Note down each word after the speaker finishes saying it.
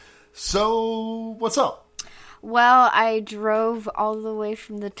So, what's up? Well, I drove all the way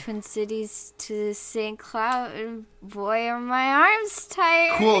from the Twin Cities to St. Cloud, and boy, are my arms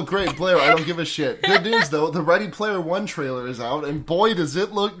tired. Cool, great, Blair. I don't give a shit. Good news, though. The Ready Player One trailer is out, and boy, does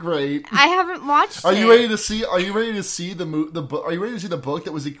it look great. I haven't watched it. Are you ready to see? Are you ready to see the book? Are you ready to see the book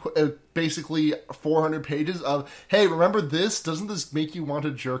that was basically 400 pages of? Hey, remember this? Doesn't this make you want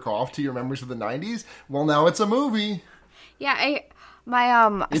to jerk off to your memories of the '90s? Well, now it's a movie. Yeah,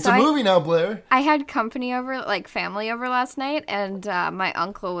 It's a movie now, Blair. I had company over, like family over last night, and my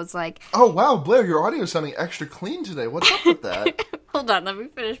uncle was like, "Oh wow, Blair, your audio is sounding extra clean today. What's up with that?" Hold on, let me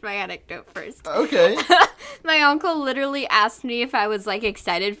finish my anecdote first. Okay. My uncle literally asked me if I was like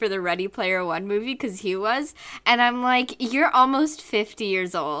excited for the Ready Player One movie because he was, and I'm like, "You're almost 50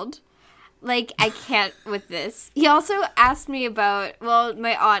 years old. Like, I can't with this." He also asked me about,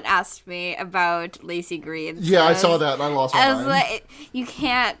 my aunt asked me about Lacey Green. Yeah, I saw that and I lost my mind. I was like, you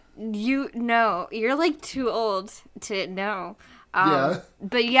can't, you're like too old to know. Yeah.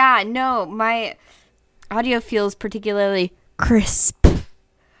 But yeah, no, my audio feels particularly crisp.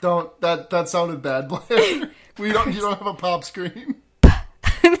 That sounded bad, Blair. You don't have a pop screen.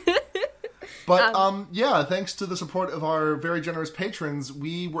 But, yeah, thanks to the support of our very generous patrons,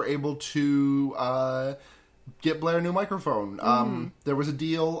 we were able to get Blair a new microphone. There was a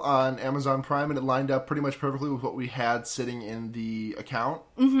deal on Amazon Prime, and it lined up pretty much perfectly with what we had sitting in the account.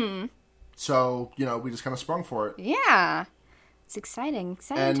 Mm-hmm. So, we just kind of sprung for it. Yeah. It's exciting.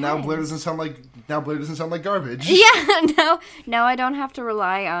 And now Blair doesn't sound like garbage. Yeah, now I don't have to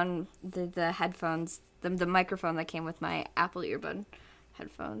rely on the headphones, the microphone that came with my Apple earbud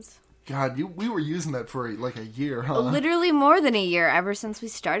headphones. God, we were using that for like a year, huh? Literally more than a year, ever since we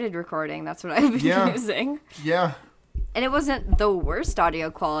started recording. That's what I've been using. Yeah. And it wasn't the worst audio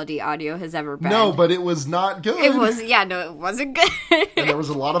quality audio has ever been. No, but it was not good. It wasn't good. And there was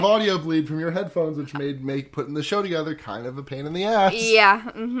a lot of audio bleed from your headphones, which made putting the show together kind of a pain in the ass. Yeah,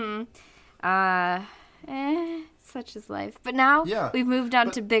 such is life. But now we've moved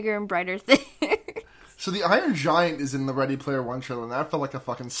on to bigger and brighter things. So the Iron Giant is in the Ready Player One trailer, and that felt like a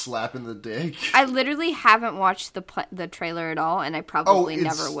fucking slap in the dick. I literally haven't watched the trailer at all, and I probably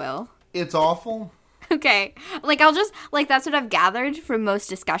never will. It's awful. Okay. That's what I've gathered from most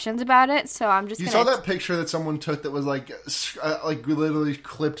discussions about it, so I'm just saw that picture that someone took that was like literally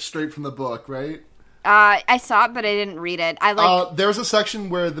clipped straight from the book, right? I saw it, but I didn't read it. There's a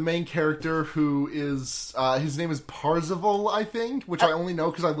section where the main character, who is his name is Parzival, I think, which I only know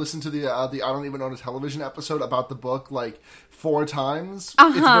because I listened to the I Don't Even Own a Television episode about the book like 4 times.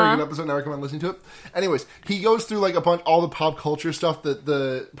 It's a very good episode, and I recommend listening to it. Anyways, he goes through like all the pop culture stuff that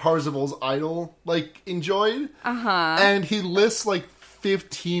the Parzival's idol like enjoyed, and he lists like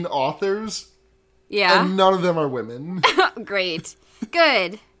 15 authors, and none of them are women. Great,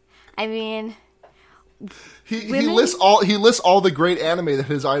 good. I mean. He lists all the great anime that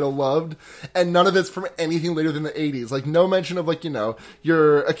his idol loved, and none of it's from anything later than the 80s. Like, no mention of, like,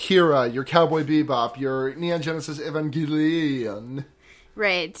 your Akira, your Cowboy Bebop, your Neon Genesis Evangelion.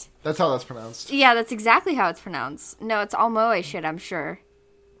 Right. That's how that's pronounced. Yeah, that's exactly how it's pronounced. No, it's all Moe shit, I'm sure.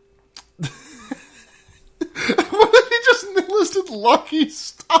 What if he just listed Lucky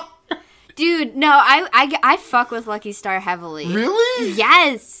Star? Dude, no, I fuck with Lucky Star heavily. Really?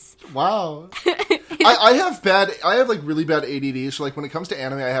 Yes. Wow. I have like really bad ADD, so like when it comes to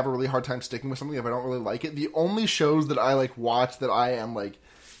anime, I have a really hard time sticking with something if I don't really like it. The only shows that I like watch that I am like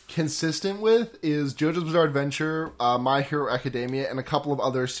consistent with is JoJo's Bizarre Adventure, My Hero Academia, and a couple of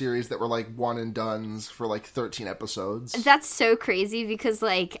other series that were like one and dones for like 13 episodes. That's so crazy because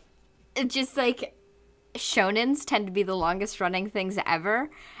like just like shonens tend to be the longest running things ever,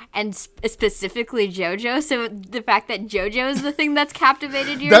 and specifically JoJo. So the fact that JoJo is the thing that's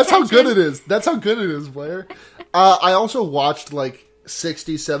captivated your attention. How good it is. That's how good it is, Blair. I also watched like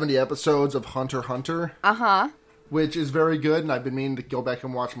 60, 70 episodes of Hunter x Hunter. Which is very good, and I've been meaning to go back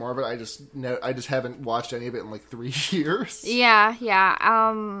and watch more of it. I just haven't watched any of it in like 3 years. Yeah.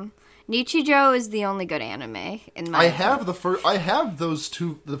 Nichijou is the only good anime in my opinion. I have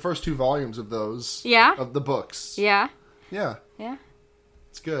the first 2 volumes of those. Yeah? Of the books. Yeah. Yeah. Yeah.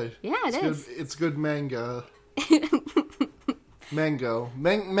 It's good. Yeah, it's is. It's good manga. Manga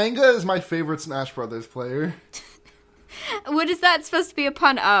is my favorite Smash Brothers player. What is that supposed to be a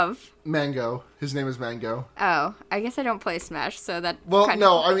pun of? Mango. His name is Mango. Oh, I guess I don't play Smash, so that. I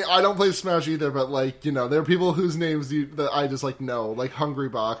mean, I don't play Smash either, but like, there are people whose names that I just like know, like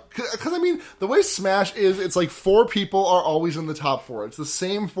Hungrybox. Because I mean, the way Smash is, it's like 4 people are always in the top 4. It's the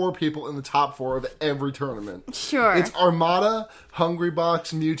same 4 people in the top 4 of every tournament. Sure. It's Armada,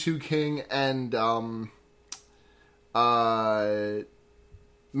 Hungrybox, Mewtwo King, and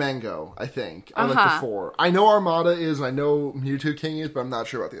Mango, I think, are like the 4. I know Armada is, and I know Mewtwo King is, but I'm not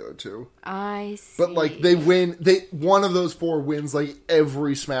sure about the other 2. I see. But, like, one of those 4 wins, like,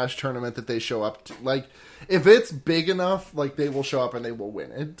 every Smash tournament that they show up to. Like, if it's big enough, like, they will show up and they will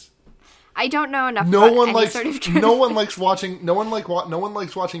win it. I don't know enough No about one any likes sort of no one likes watching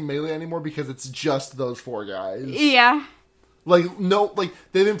Melee anymore because it's just those 4 guys. Yeah. Like,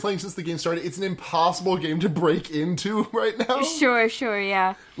 they've been playing since the game started. It's an impossible game to break into right now. Sure,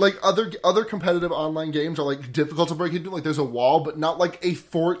 yeah. Like, other competitive online games are, like, difficult to break into. Like, there's a wall, but not, like, a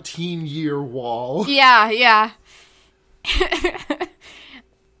 14-year wall. Yeah.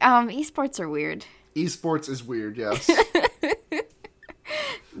 Esports are weird. Esports is weird, yes.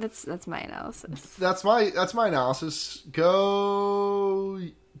 That's my analysis. That's my analysis. Go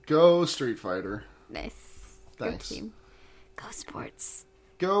Street Fighter. Nice. Thanks. Good team. Go sports.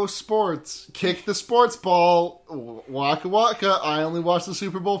 Go sports. Kick the sports ball. Waka waka. I only watch the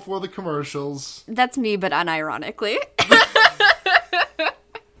Super Bowl for the commercials. That's me, but unironically.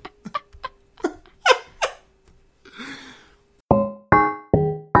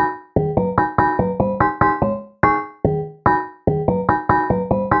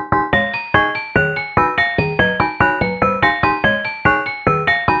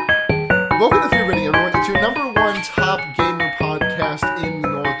 Welcome to Fear Bidding, everyone. It's your number 1 top gamer podcast in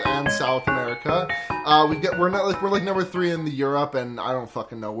North and South America. We're like number 3 in the Europe, and I don't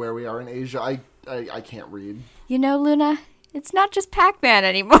fucking know where we are in Asia. I can't read. You know, Luna, it's not just Pac-Man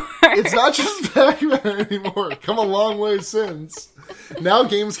anymore. It's not just Pac-Man anymore. Come a long way since. Now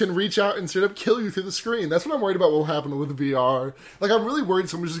games can reach out and straight up kill you through the screen. That's what I'm worried about will happen with VR. Like, I'm really worried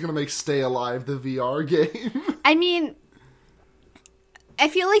someone's just going to make Stay Alive the VR game. I mean, I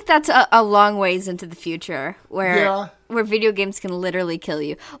feel like that's a long ways into the future where video games can literally kill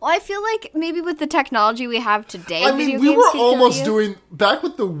you. Well, I feel like maybe with the technology we have today, I mean, video games can almost kill you. back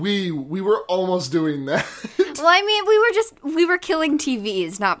with the Wii, we were almost doing that. Well, I mean, we were killing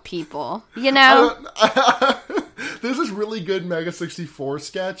TVs, not people, you know? There's this really good Mega 64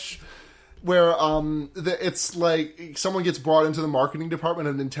 sketch where it's like someone gets brought into the marketing department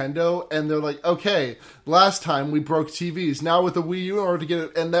of Nintendo, and they're like, okay, last time we broke TVs, now with the Wii U, in order to get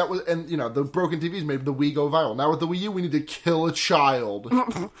it, and you know, the broken TVs made the Wii go viral. Now with the Wii U, we need to kill a child.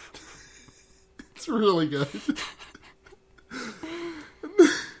 It's really good.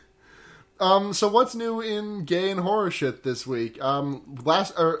 So what's new in gay and horror shit this week?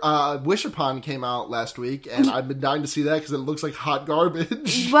 Wish Upon came out last week, and I've been dying to see that because it looks like hot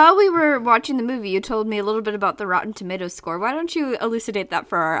garbage. While we were watching the movie, you told me a little bit about the Rotten Tomatoes score. Why don't you elucidate that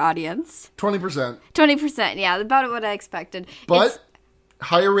for our audience? 20%. 20%, yeah, about what I expected. But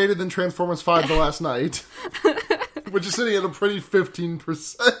higher rated than Transformers 5 The Last Night, which is sitting at a pretty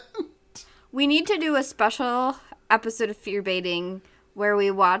 15%. We need to do a special episode of Fear Baiting where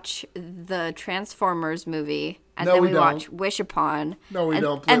we watch the Transformers movie, and then we watch Wish Upon. No, we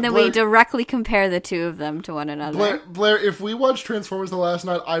don't. And then we directly compare the two of them to one another. Blair, if we watch Transformers The Last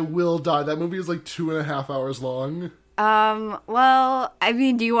Night, I will die. That movie is like 2.5 hours long. Well, I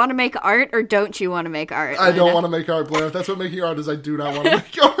mean, do you want to make art, or don't you want to make art, Luna? I don't want to make art, Blair. If that's what making art is, I do not want to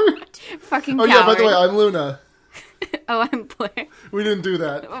make art. Fucking coward. Yeah, by the way, I'm Luna. Oh, I'm Blair. We didn't do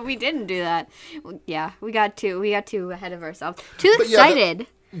that. Well, we didn't do that. Yeah, we got too ahead of ourselves. Too excited.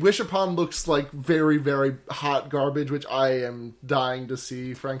 Wish Upon looks like very, very hot garbage, which I am dying to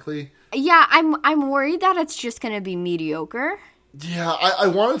see, frankly. Yeah, I'm worried that it's just going to be mediocre. Yeah, I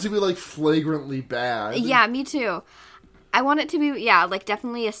want it to be, like, flagrantly bad. Yeah, me too. I want it to be, like,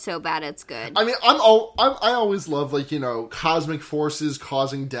 definitely a so bad it's good. I mean, I always love, like, you know, cosmic forces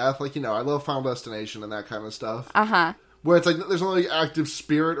causing death. Like, you know, I love Final Destination and that kind of stuff. Uh-huh. Where it's like, there's no, like, active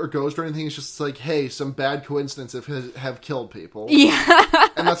spirit or ghost or anything. It's just like, hey, some bad coincidences have killed people. Yeah.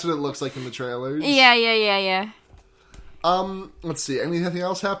 And that's what it looks like in the trailers. Yeah. Let's see. Anything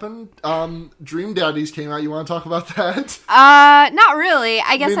else happened? Dream Daddies came out. You want to talk about that? Not really.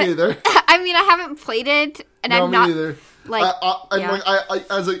 I guess Me neither. I mean, I haven't played it, and no, I'm not. Me neither. Like, I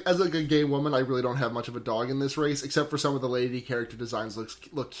as a gay woman, I really don't have much of a dog in this race, except for some of the lady character designs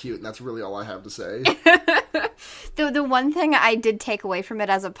look cute, and that's really all I have to say. The one thing I did take away from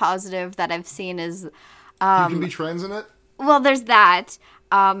it as a positive that I've seen is, you can be trans in it. Well, there's that.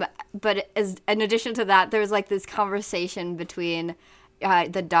 But in addition to that, there's like this conversation between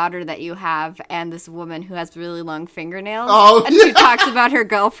the daughter that you have and this woman who has really long fingernails. Oh, and she talks about her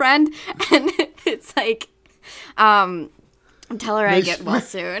girlfriend, and it's like, tell her I get well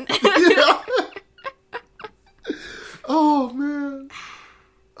soon. Yeah. Oh man.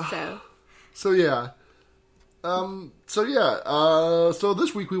 So yeah. So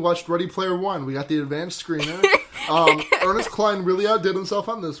this week we watched Ready Player One. We got the advanced screener. Ernest Cline really outdid himself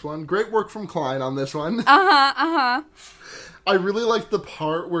on this one. Great work from Cline on this one. I really like the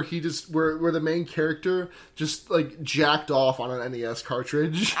part where where the main character just like jacked off on an NES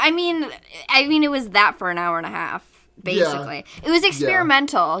cartridge. I mean, it was that for an hour and a half, basically. Yeah. It was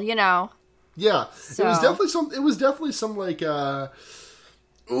experimental, you know. Yeah, so. It was definitely some like, couldn't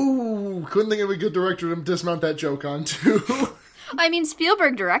think of a good director to dismount that joke onto. I mean,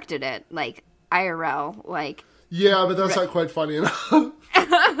 Spielberg directed it, like IRL, like. Yeah, but that's not quite funny enough.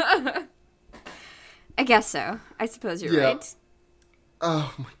 I guess so. I suppose you're right.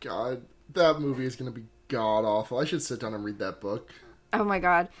 Oh my god. That movie is going to be god-awful. I should sit down and read that book. Oh my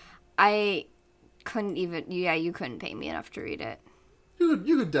god. I couldn't even... Yeah, you couldn't pay me enough to read it.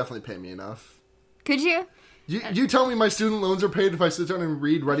 You could definitely pay me enough. Could you? You tell me my student loans are paid if I sit down and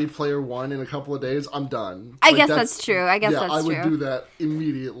read Ready Player One in a couple of days, I'm done. I guess that's true. I would do that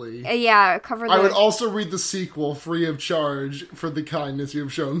immediately. Cover I would also read the sequel free of charge for the kindness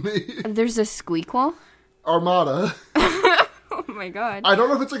you've shown me. There's a squeakquel? Armada. Oh my god. I don't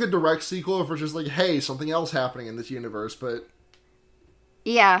know if it's like a direct sequel or if it's just like, hey, something else happening in this universe, but...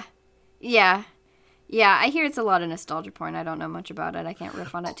 Yeah, I hear it's a lot of nostalgia porn. I don't know much about it. I can't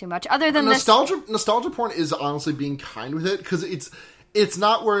riff on it too much. Other than nostalgia porn is honestly being kind with it, because it's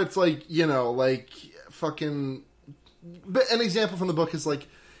not where it's like, you know, like fucking... But an example from the book is like,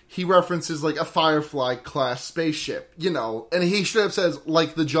 he references like a Firefly class spaceship, you know, and he straight up says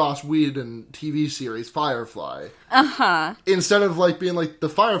like the Joss Whedon TV series Firefly. Instead of like being like the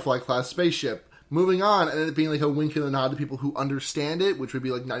Firefly class spaceship. Moving on, and it being like a wink and a nod to people who understand it, which would be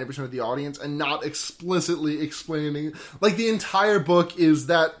like 90% of the audience, and not explicitly explaining. Like, the entire book is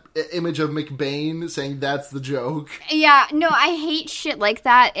that image of McBain saying that's the joke. Yeah, no, I hate shit like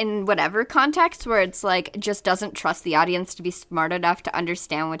that in whatever context, where it's like, just doesn't trust the audience to be smart enough to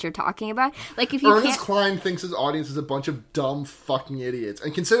understand what you're talking about. Like, if you Ernest Cline thinks his audience is a bunch of dumb fucking idiots.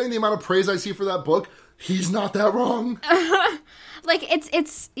 And considering the amount of praise I see for that book, he's not that wrong. Like,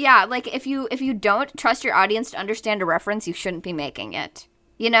 it's like, if you don't trust your audience to understand a reference, you shouldn't be making it.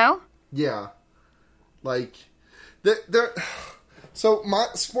 You know? Yeah. Like, there... So, my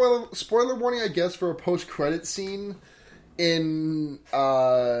spoiler warning, I guess, for a post-credit scene in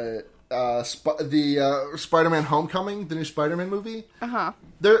the Spider-Man Homecoming, the new Spider-Man movie.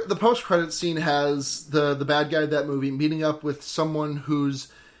 The post-credit scene has the bad guy of that movie meeting up with someone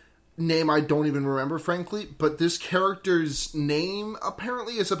whose name I don't even remember, frankly, but this character's name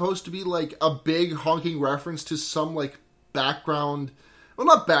apparently is supposed to be like a big honking reference to some like background. Well,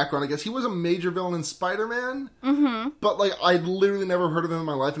 not background, I guess. He was a major villain in Spider-Man, but like I'd literally never heard of him in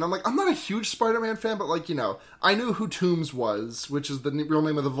my life, and I'm like, I'm not a huge Spider-Man fan, but like, you know, I knew who Toomes was, which is the real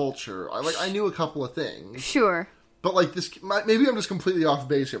name of the Vulture. I knew a couple of things. Sure. But like this, maybe I'm just completely off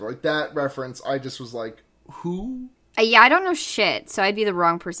base here, but like that reference, I just was like, who? Yeah, I don't know shit, so I'd be the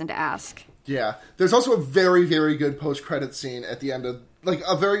wrong person to ask. Yeah. There's also a very, very good post-credit scene at the end of... Like,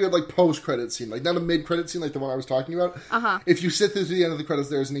 a very good, like, post-credit scene. Like, not a mid-credit scene like the one I was talking about. If you sit through to the end of the credits,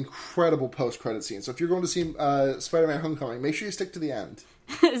 there's an incredible post-credit scene. So if you're going to see Spider-Man Homecoming, make sure you stick to the end.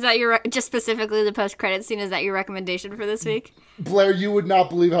 Is that your... just specifically the post-credit scene, is that your recommendation for this week? Blair, you would not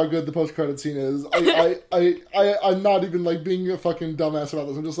believe how good the post-credit scene is. I'm not even, like, being a fucking dumbass about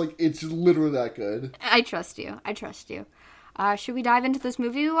this. I'm just like, it's literally that good. I trust you. Should we dive into this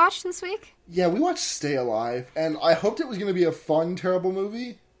movie we watched this week? Yeah, we watched Stay Alive, and I hoped it was going to be a fun, terrible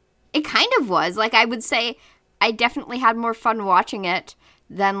movie. It kind of was. Like, I would say I definitely had more fun watching it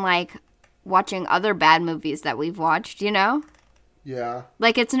than, like, watching other bad movies that we've watched, you know? Yeah.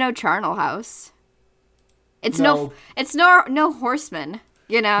 Like, it's no Charnel House. It's no Horseman,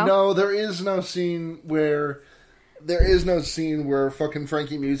 you know? No, there is no scene where fucking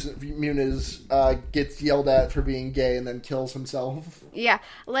Frankie Muniz gets yelled at for being gay and then kills himself. Yeah,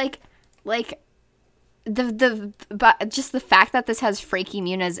 like but just the fact that this has Frankie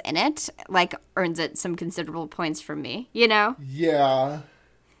Muniz in it, like, earns it some considerable points from me, you know? Yeah.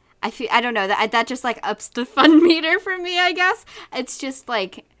 I don't know, that just, like, ups the fun meter for me, I guess. It's just,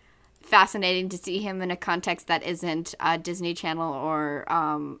 like, fascinating to see him in a context that isn't Disney Channel or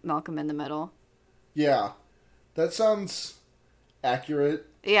Malcolm in the Middle. Yeah. That sounds accurate.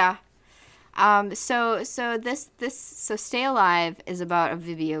 Yeah. So Stay Alive is about a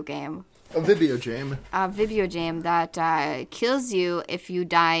video game. A video game. A video game that kills you if you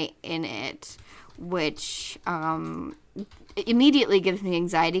die in it, which immediately gives me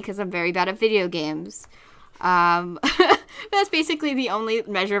anxiety because I'm very bad at video games. That's basically the only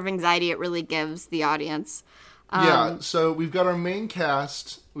measure of anxiety it really gives the audience. Yeah, so we've got our main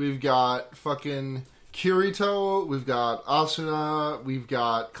cast. We've got fucking Kirito, we've got Asuna, we've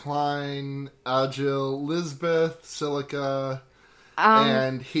got Klein, Agil, Lisbeth, Silica,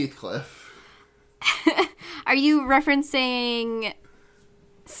 and Heathcliff. Are you referencing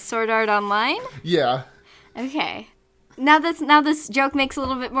Sword Art Online? Yeah. Okay. Now this joke makes a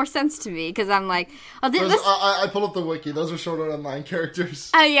little bit more sense to me, because I'm like, oh, this. I pulled up the wiki. Those are Sword Art Online characters.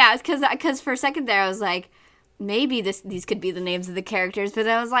 Oh yeah, because for a second there I was like, maybe these could be the names of the characters, but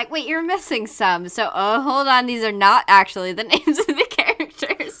I was like, wait, you're missing some. So hold on, these are not actually the names of the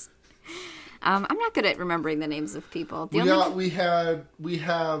characters. I'm not good at remembering the names of people. We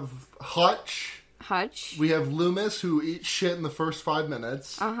have Hutch. Hutch. We have Loomis, who eats shit in the first 5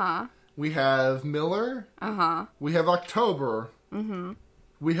 minutes. Uh-huh. We have Miller. Uh-huh. We have October. Mm-hmm.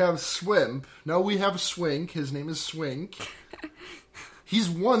 We have Swimp. No, we have Swink. His name is Swink. He's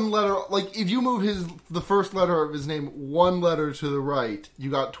one letter... Like, if you move the first letter of his name 1 letter to the right,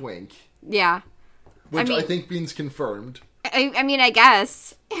 you got Twink. Yeah. Which I think means confirmed. I mean, I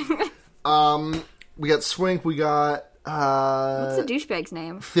guess. We got Swink. We got... What's the douchebag's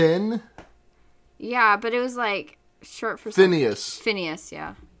name? Finn. Yeah, but it was like short for Phineas. Phineas,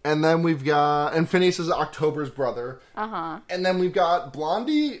 yeah. And then we've got... And Phineas is October's brother. Uh-huh. And then we've got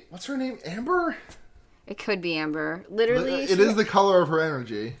Blondie. What's her name? Amber? It could be Amber. Literally. It is the color of her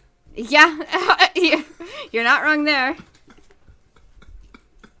energy. Yeah. You're not wrong there.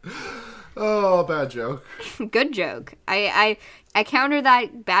 Oh, bad joke. Good joke. I counter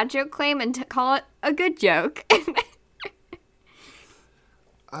that bad joke claim and call it a good joke.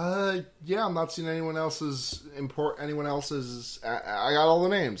 Yeah, I'm not seeing anyone else's I got all the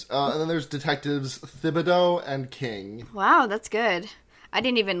names. And then there's detectives Thibodeau and King. Wow, that's good. I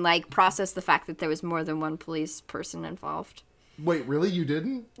didn't even process the fact that there was more than one police person involved. Wait, really? You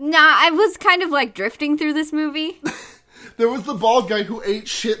didn't? Nah, I was kind of drifting through this movie. There was the bald guy who ate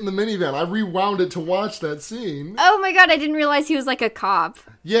shit in the minivan. I rewound it to watch that scene. Oh my god, I didn't realize he was a cop.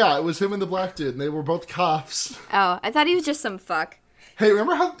 Yeah, it was him and the black dude, and they were both cops. Oh, I thought he was just some fuck. Hey,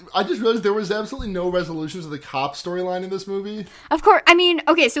 remember how I just realized there was absolutely no resolution to the cop storyline in this movie? Of course. I mean,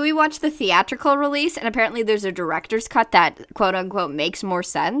 okay, so we watched the theatrical release, and apparently there's a director's cut that, quote-unquote, makes more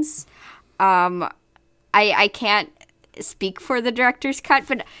sense. I can't speak for the director's cut,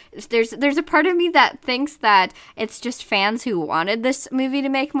 but there's a part of me that thinks that it's just fans who wanted this movie to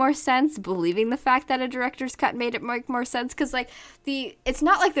make more sense, believing the fact that a director's cut made it make more sense, because, it's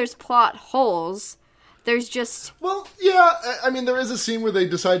not like there's plot holes. There's just... Well, yeah, I mean, there is a scene where they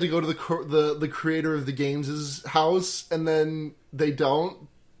decide to go to the creator of the games' house, and then they don't.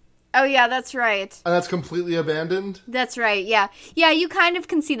 Oh, yeah, that's right. And that's completely abandoned? That's right, yeah. Yeah, you kind of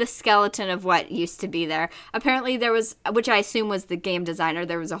can see the skeleton of what used to be there. Apparently there was, which I assume was the game designer,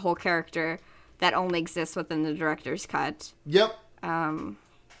 there was a whole character that only exists within the director's cut. Yep.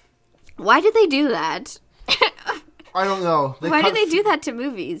 Why did they do that? I don't know. Why do they do that to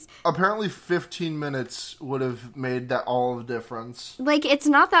movies? Apparently 15 minutes would have made that all of the difference. It's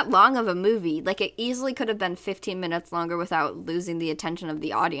not that long of a movie. It easily could have been 15 minutes longer without losing the attention of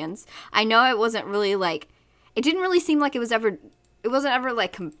the audience. I know it wasn't really, it didn't really seem like it wasn't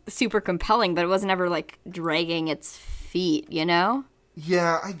ever, super compelling, but it wasn't ever, dragging its feet, you know?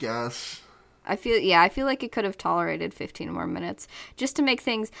 Yeah, I guess. I feel like it could have tolerated 15 more minutes. Just to make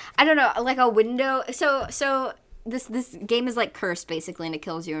things, I don't know, a window. So this game is cursed basically, and it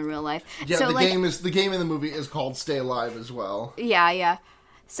kills you in real life. Yeah, so, the game in the movie is called Stay Alive as well. Yeah.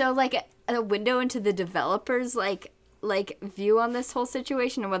 So a window into the developers view on this whole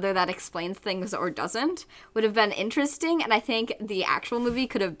situation, and whether that explains things or doesn't, would have been interesting, and I think the actual movie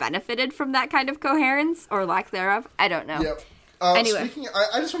could have benefited from that kind of coherence or lack thereof. I don't know. Yep. Anyway,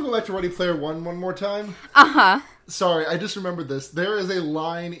 I just want to go back to Ready Player One more time. Uh-huh. Sorry, I just remembered this. There is a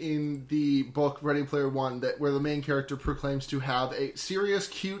line in the book Ready Player One where the main character proclaims to have a serious,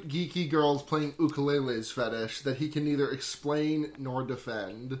 cute, geeky girls playing ukuleles fetish that he can neither explain nor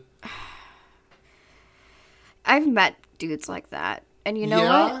defend. I've met dudes like that, and you know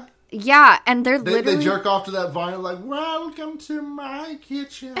Yeah? what? Yeah, and they're literally... They jerk off to that vinyl welcome to my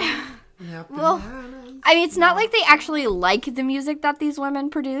kitchen. Well, I mean, it's not like they actually like the music that these women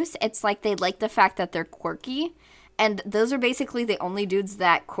produce. It's they like the fact that they're quirky. And those are basically the only dudes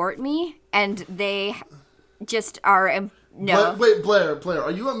that court me. And they just are... No. Wait, Blair, are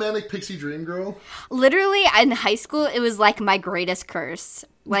you a manic pixie dream girl? Literally, in high school, it was my greatest curse.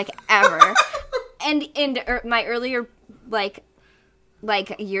 Ever. And in my earlier,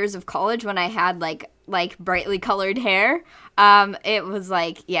 years of college when I had, brightly colored hair, it was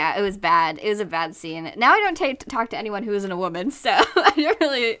it was bad. It was a bad scene. Now I don't talk to anyone who isn't a woman, so I don't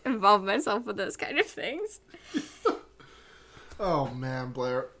really involve myself with those kind of things. Oh man,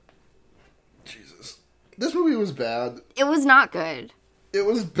 Blair. Jesus. This movie was bad. It was not good. It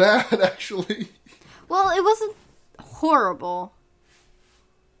was bad, actually. Well, it wasn't horrible.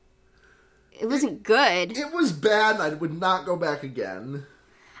 It wasn't good. It was bad, and I would not go back again.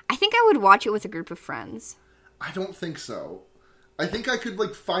 I think I would watch it with a group of friends. I don't think so. I think I could,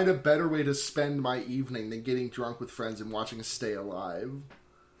 like, find a better way to spend my evening than getting drunk with friends and watching Stay Alive.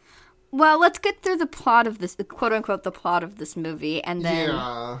 Well, let's get through the plot of this, quote-unquote, the plot of this movie, and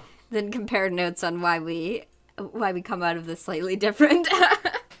then compare notes on why we come out of this slightly different.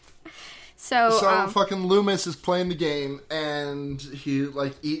 So fucking Loomis is playing the game, and he,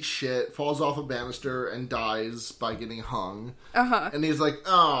 like, eats shit, falls off a banister, and dies by getting hung. And he's like,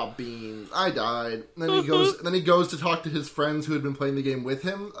 "Oh, Bean, I died." And then he goes to talk to his friends who had been playing the game with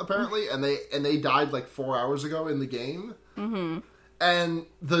him, apparently, and they died, like, 4 hours ago in the game. Mm-hmm. And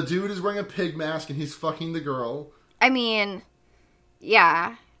the dude is wearing a pig mask, and he's fucking the girl. I mean,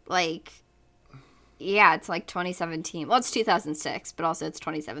 yeah, like... Yeah, it's like 2017. Well, it's 2006, but also it's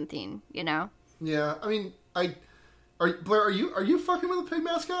 2017, you know? Yeah, I mean, Blair, are you fucking with a pig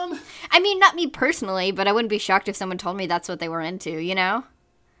mask on? I mean, not me personally, but I wouldn't be shocked if someone told me that's what they were into, you know?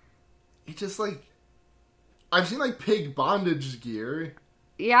 It's just like... I've seen, like, pig bondage gear.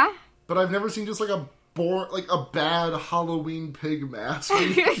 Yeah? But I've never seen just, like, a bad Halloween pig mask.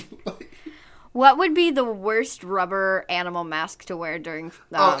 What would be the worst rubber animal mask to wear during...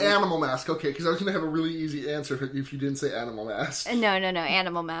 animal mask. Okay, because I was going to have a really easy answer if you didn't say animal mask. No,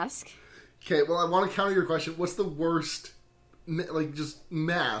 animal mask. Okay, well, I want to counter your question. What's the worst, like, just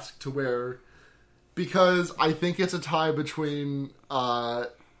mask to wear? Because I think it's a tie between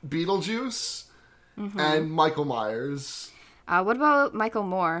Beetlejuice and Michael Myers. What about Michael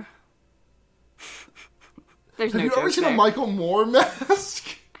Moore? There's Have you ever seen a Michael Moore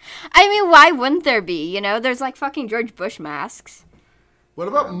mask? I mean, why wouldn't there be? You know, there's like fucking George Bush masks. What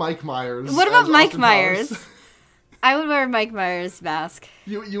about Mike Myers? What about Mike Myers? I would wear a Mike Myers mask.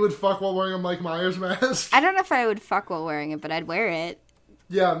 You would fuck while wearing a Mike Myers mask? I don't know if I would fuck while wearing it, but I'd wear it.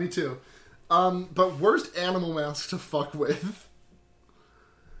 Yeah, me too. But worst animal mask to fuck with?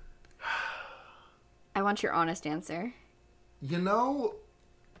 I want your honest answer. You know...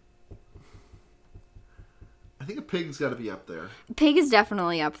 I think a pig's got to be up there. Pig is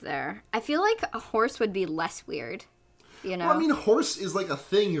definitely up there. I feel like a horse would be less weird, you know? Well, I mean, horse is like a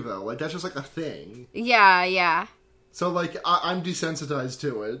thing, though. Like, that's just like a thing. Yeah. So, like, I'm desensitized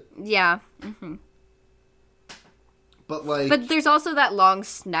to it. Yeah. Mm-hmm. But, like... But there's also that long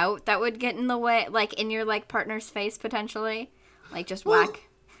snout that would get in the way, like, in your, like, partner's face, potentially. Like, just whack.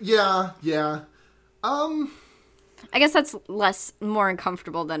 Yeah. I guess that's more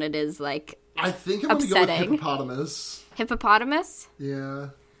uncomfortable than it is, like... I think I'm going to go with hippopotamus. Hippopotamus? Yeah.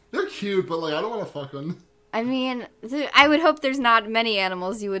 They're cute, but, like, I don't want to fuck them. I mean, I would hope there's not many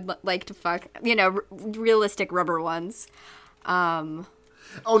animals you would like to fuck. You know, realistic rubber ones. Oh,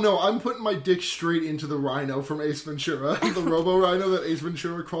 no, I'm putting my dick straight into the rhino from Ace Ventura. The Robo-Rhino that Ace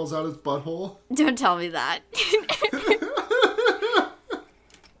Ventura crawls out his butthole. Don't tell me that.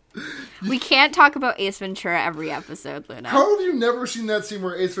 We can't talk about Ace Ventura every episode, Luna. How have you never seen that scene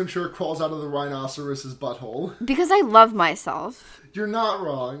where Ace Ventura crawls out of the rhinoceros's butthole? Because I love myself. You're not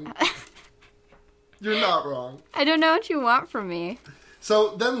wrong. You're not wrong. I don't know what you want from me.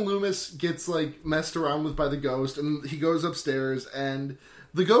 So then Loomis gets, like, messed around with by the ghost, and he goes upstairs, and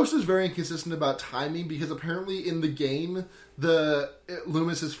the ghost is very inconsistent about timing, because apparently in the game,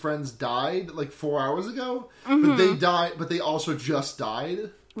 Loomis's friends died, like, 4 hours ago, but they also just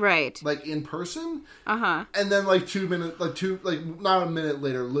died. Right. Like, in person. Uh-huh. And then, like, not a minute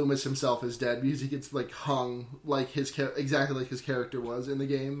later, Loomis himself is dead because he gets, like, hung like exactly like his character was in the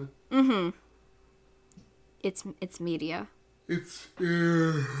game. Mm-hmm. It's media. It's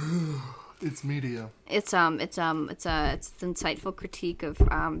media. It's an insightful critique of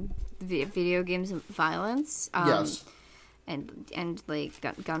video games and violence. Yes. And like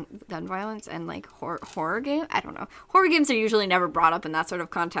gun violence and like horror game. I don't know. Horror games are usually never brought up in that sort of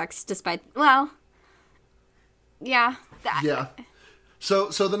context, despite yeah. Yeah. So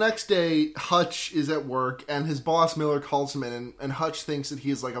the next day, Hutch is at work, and his boss Miller calls him in, and Hutch thinks that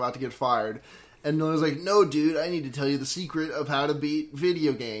he's like about to get fired, and Miller's like, "No, dude, I need to tell you the secret of how to beat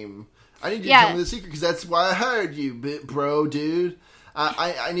video game. I need you to tell me the secret because that's why I hired you, bro, dude.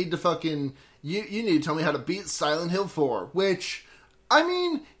 I need to fucking." You need to tell me how to beat Silent Hill 4, which, I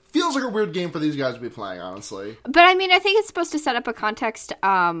mean, feels like a weird game for these guys to be playing, honestly. But, I mean, I think it's supposed to set up a context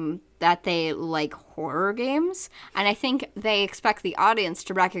that they like horror games, and I think they expect the audience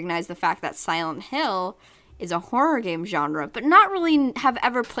to recognize the fact that Silent Hill is a horror game genre, but not really have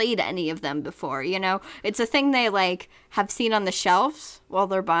ever played any of them before, you know? It's a thing they, like, have seen on the shelves while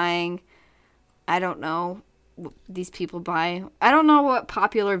they're buying I don't know what these people buy. I don't know what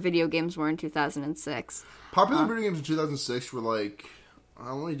popular video games were in 2006. Popular video games in 2006 were like,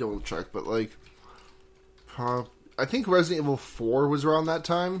 let me double check, but like, I think Resident Evil 4 was around that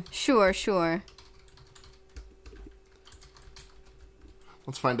time. Sure.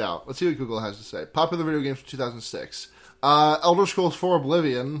 Let's find out. Let's see what Google has to say. Popular video games from 2006. Elder Scrolls 4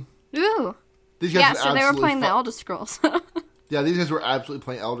 Oblivion. Ooh. These guys So they were playing the Elder Scrolls. Yeah, these guys were absolutely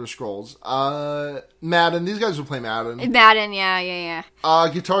playing Elder Scrolls. Madden. These guys would play Madden. Madden, yeah.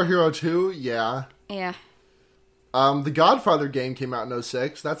 Guitar Hero 2, yeah. Yeah. The Godfather game came out in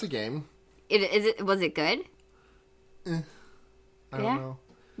 06. That's a game. Was it good? I don't know.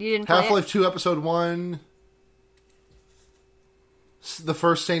 You didn't play Half-Life 2 Episode 1. The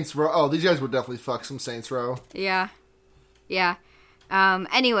first Saints Row. Oh, these guys would definitely fuck some Saints Row. Yeah.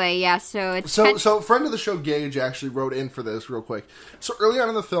 Anyway, yeah, so it's... So friend of the show, Gage, actually wrote in for this real quick. So early on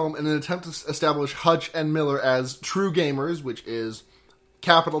in the film, in an attempt to establish Hutch and Miller as true gamers, which is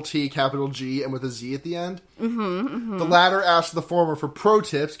capital T, capital G, and with a Z at the end, the latter asks the former for pro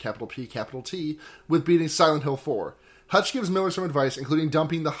tips, capital P, capital T, with beating Silent Hill 4. Hutch gives Miller some advice, including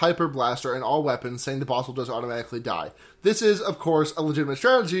dumping the Hyper Blaster and all weapons, saying the boss will just automatically die. This is, of course, a legitimate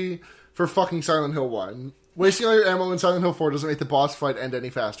strategy for fucking Silent Hill 1. Wasting all your ammo in Silent Hill 4 doesn't make the boss fight end any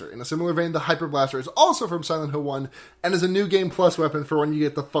faster. In a similar vein, the Hyper Blaster is also from Silent Hill 1, and is a new game plus weapon for when you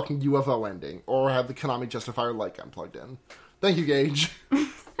get the fucking UFO ending, or have the Konami Justifier light gun plugged in. Thank you, Gage.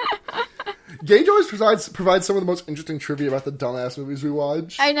 Gage always provides some of the most interesting trivia about the dumbass movies we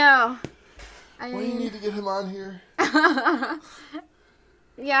watch. I know. Why do you need to get him on here?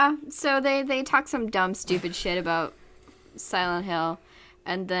 Yeah, so they talk some dumb, stupid shit about Silent Hill,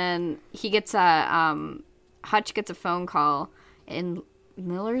 and then Hutch gets a phone call in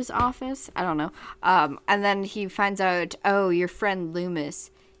Miller's office? I don't know. And then he finds out, oh, your friend Loomis,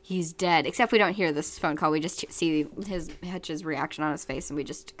 he's dead. Except we don't hear this phone call. We just see Hutch's reaction on his face, and we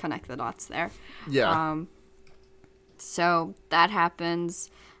just connect the dots there. Yeah. So that happens.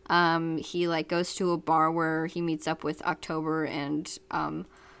 He goes to a bar where he meets up with October and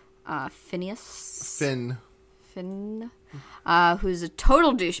Phineas. Finn, who's a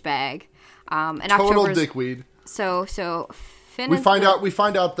total douchebag. And total October's, dickweed. So Finn. We find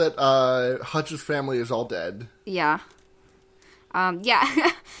out that Hutch's family is all dead. Yeah. Because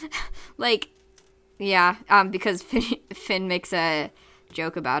Finn makes a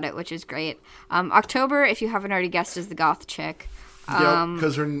joke about it, which is great. October, if you haven't already guessed, is the goth chick.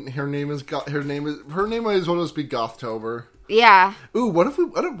 Because her name is her name might as well just be Gothtober. Yeah. Ooh, what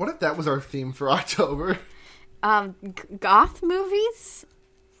if that was our theme for October? Goth movies?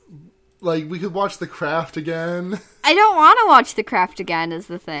 Like, we could watch The Craft again. I don't want to watch The Craft again, is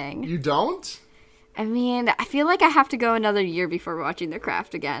the thing. You don't? I mean, I feel like I have to go another year before watching The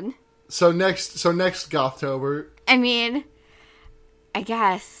Craft again. So next Gothtober. I mean, I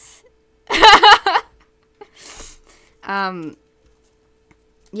guess.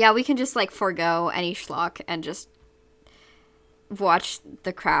 Yeah, we can just, forego any schlock and just watch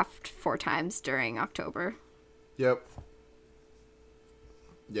The Craft 4 times during October. Yep.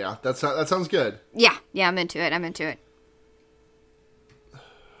 Yeah, that sounds good. Yeah, I'm into it.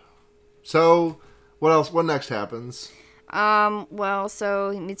 So, what else? What next happens?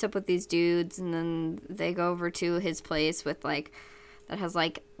 So he meets up with these dudes, and then they go over to his place with, that has,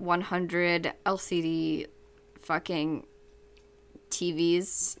 100 LCD fucking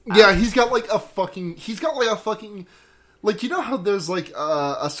TVs. Yeah, he's got a fucking, you know how there's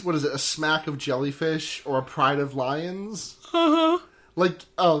a smack of jellyfish or a pride of lions? Uh-huh.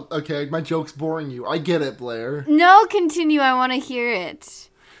 Oh, okay, my joke's boring you. I get it, Blair. No, continue. I want to hear it.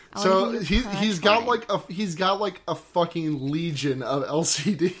 So he's got a fucking legion of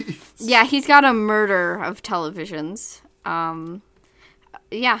LCDs. Yeah, he's got a murder of televisions.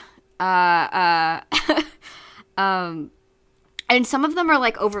 Yeah. And some of them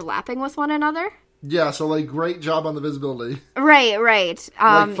are overlapping with one another. Yeah, so great job on the visibility. Right.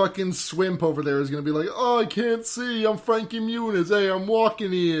 Fucking Swimp over there is gonna be oh, I can't see. I'm Frankie Muniz. Hey, I'm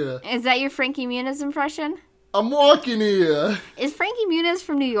walking here. Is that your Frankie Muniz impression? I'm walking here. Is Frankie Muniz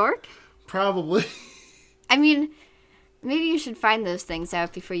from New York? Probably. I mean, maybe you should find those things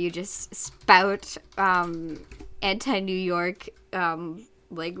out before you just spout anti-New York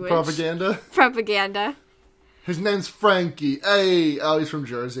language. Propaganda. His name's Frankie. Hey, oh, he's from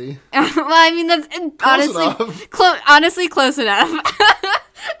Jersey. Well, I mean, that's honestly close enough.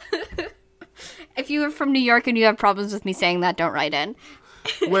 If you are from New York and you have problems with me saying that, don't write in.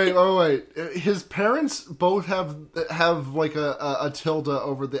 Wait. His parents both have like a tilde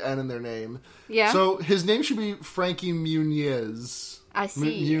over the N in their name. Yeah. So his name should be Frankie Muniz. I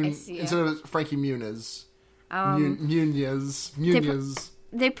see. Instead of Frankie Muniz. Muniz.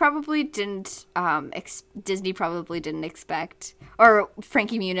 They probably didn't. Disney probably didn't expect, or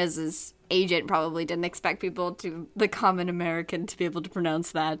Frankie Muniz's agent probably didn't expect people to, the common American, to be able to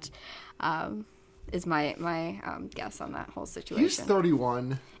pronounce that. Is my guess on that whole situation. He's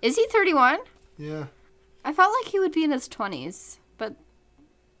 31. Is he 31? Yeah. I felt like he would be in his 20s, but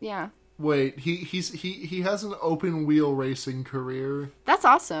yeah. Wait, he has an open wheel racing career. That's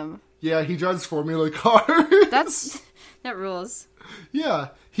awesome. Yeah, he drives Formula cars. That rules. Yeah,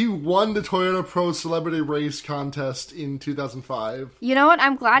 he won the Toyota Pro Celebrity Race Contest in 2005. You know what?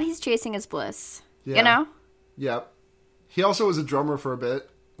 I'm glad he's chasing his bliss. Yeah. You know? Yep. He also was a drummer for a bit.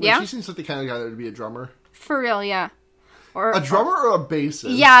 Yeah? He seems like the kind of guy that would be a drummer. For real, yeah. Or A drummer or a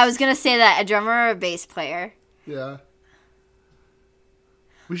bassist? Yeah, I was gonna say that. A drummer or a bass player. Yeah.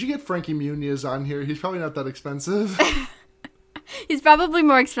 We should get Frankie Muniz on here. He's probably not that expensive. He's probably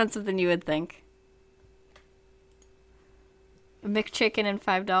more expensive than you would think. A McChicken and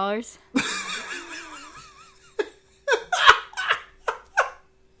 $5.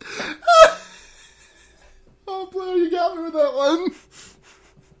 Oh, Blair, you got me with that one.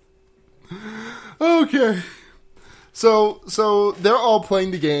 Okay. So they're all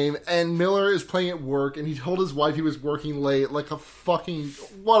playing the game, and Miller is playing at work, and he told his wife he was working late, like a fucking...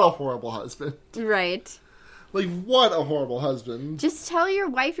 What a horrible husband. Right. Like, what a horrible husband. Just tell your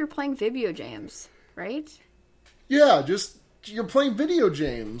wife you're playing video games, right? Yeah, you're playing video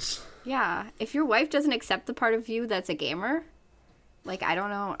games. Yeah. If your wife doesn't accept the part of you that's a gamer, like, I don't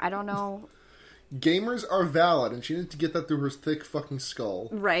know. Gamers are valid, and she needs to get that through her thick fucking skull.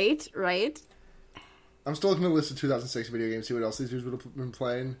 Right. I'm still looking at a list of 2006 video games, see what else these dudes would have been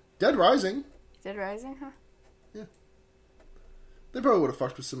playing. Dead Rising. Dead Rising, huh? Yeah. They probably would have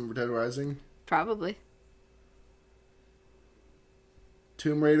fucked with some Dead Rising. Probably.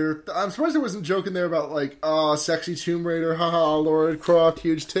 Tomb Raider. I'm surprised there wasn't joking there about, like, sexy Tomb Raider, haha, Lara Croft,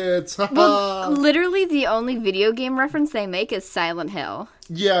 huge tits, haha. Well, literally the only video game reference they make is Silent Hill.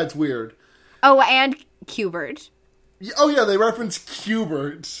 Yeah, it's weird. Oh, and Q*bert. Oh, yeah, they reference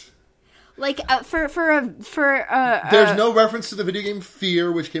Q*bert. Like, there's There's no reference to the video game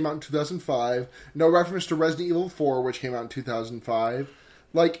Fear, which came out in 2005. No reference to Resident Evil 4, which came out in 2005.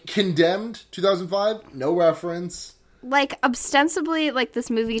 Like, Condemned, 2005, no reference. Like, ostensibly, like,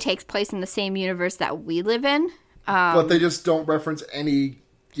 this movie takes place in the same universe that we live in. But they just don't reference any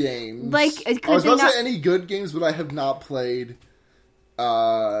games. Like, I was about to say any good games, but I have not played,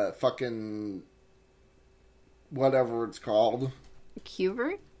 fucking, whatever it's called.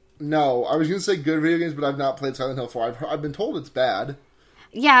 Q*bert? No, I was going to say good video games, but I've not played Silent Hill 4. I've been told it's bad.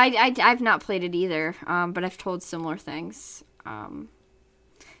 Yeah, I've not played it either, but I've told similar things.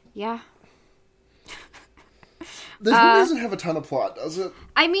 Yeah. This movie doesn't have a ton of plot, does it?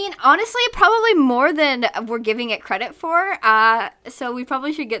 I mean, honestly, probably more than we're giving it credit for. So we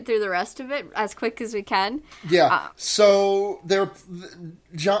probably should get through the rest of it as quick as we can. Yeah. So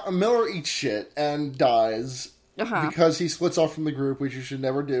Miller eats shit and dies because he splits off from the group, which you should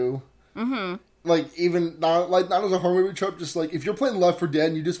never do. Mm-hmm. Like, even not as a horror movie trope, just like if you're playing Left 4 Dead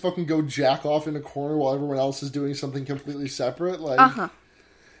and you just fucking go jack off in a corner while everyone else is doing something completely separate, like.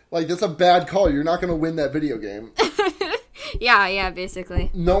 Like, that's a bad call. You're not going to win that video game. Yeah, basically.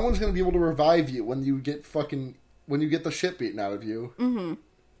 No one's going to be able to revive you when you get the shit beaten out of you. Mm-hmm.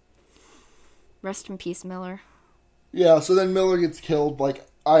 Rest in peace, Miller. Yeah, so then Miller gets killed, like,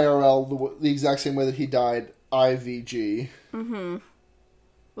 IRL, the exact same way that he died, IVG. Mm-hmm.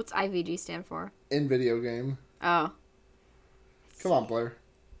 What's IVG stand for? In video game. Oh. Come on, Blair.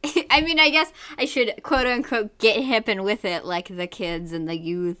 I mean, I guess I should, quote-unquote, get hip and with it like the kids and the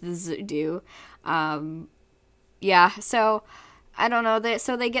youths do. Yeah, so, I don't know.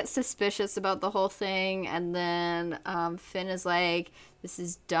 So they get suspicious about the whole thing, and then Finn is like, this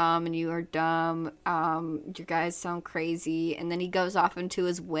is dumb, and you are dumb. You guys sound crazy. And then he goes off into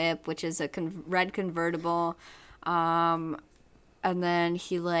his whip, which is a red convertible. And then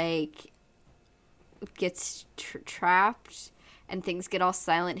he, like, gets trapped. And things get all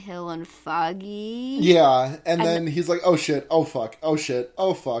Silent Hill and foggy. Yeah, and then he's like, oh shit, oh fuck, oh shit,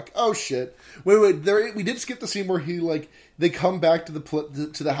 oh fuck, oh shit. Wait, we did skip the scene where they come back to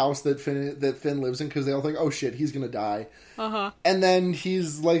the house that Finn lives in because they all think, oh shit, he's gonna die. Uh-huh. And then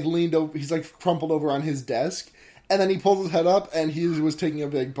he's like leaned over, he's like crumpled over on his desk, and then he pulls his head up and he was taking a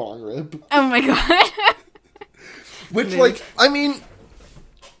big bong rip. Oh my god. Which, like, I mean,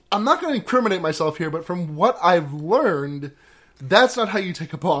 I'm not going to incriminate myself here, but from what I've learned, That's not how you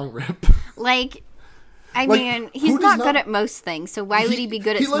take a bong rip. Like, I Like, mean, who he's does not not- good at most things, so why would he be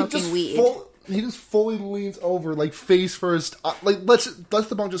good at like, smoking just weed? He just fully leans over, like, face first. Like, let's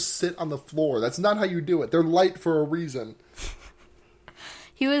the bong just sit on the floor. That's not how you do it. They're light for a reason.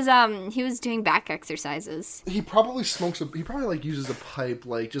 He was doing back exercises. He probably like, uses a pipe,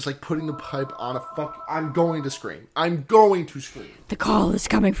 like, just, like, putting the pipe on a I'm going to scream. I'm going to scream. The call is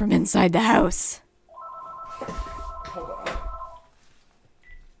coming from inside the house. Hold on.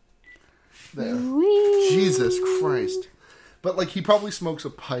 There. Whee! Jesus Christ. But, like, he probably smokes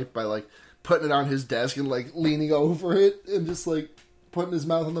a pipe by, like, putting it on his desk and, like, leaning over it and just, like, putting his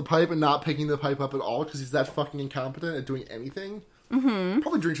mouth on the pipe and not picking the pipe up at all because he's that fucking incompetent at doing anything. Mm-hmm.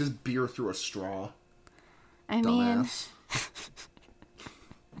 Probably drinks his beer through a straw. I mean, Dumbass.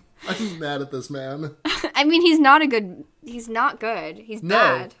 I'm mad at this man. I mean, he's not good. He's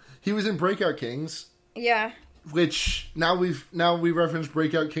bad. He was in Breakout Kings, Yeah. which now we referenced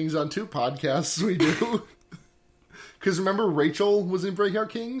Breakout Kings on 2 podcasts we do. Because remember Rachel was in Breakout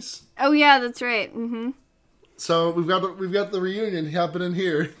Kings? Oh yeah, that's right. Mm-hmm. So we've got the reunion happening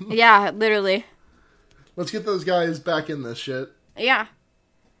here. Yeah, literally. Let's get those guys back in this shit. Yeah.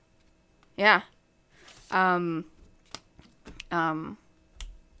 Yeah.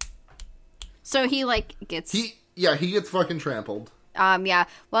 So he, like, gets... He gets fucking trampled. Yeah.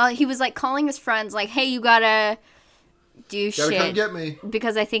 Well, he was, like, calling his friends, like, hey, you gotta do Gotta shit. come get me.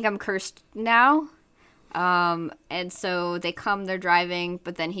 Because I think I'm cursed now. And so they come, they're driving,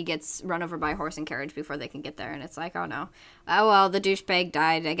 but then he gets run over by a horse and carriage before they can get there, and it's like, oh no. Oh well, the douchebag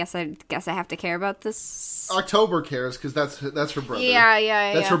died. I guess I have to care about this. October cares, because that's her brother.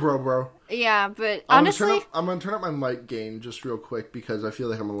 Yeah. That's her bro. Yeah, but I'm honestly... gonna turn up my mic gain just real quick, because I feel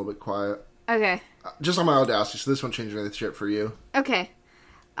like I'm a little bit quiet. Okay. Just on my Audacity, so this won't change any shit for you. Okay.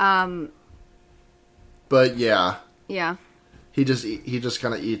 But yeah. Yeah. He just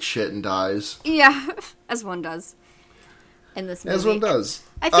kind of eats shit and dies. Yeah, as one does in this movie. As one does.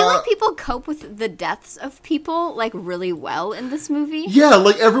 I feel like people cope with the deaths of people, like, really well in this movie. Yeah,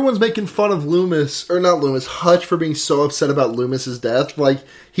 like, everyone's making fun of Hutch for being so upset about Loomis's death. Like,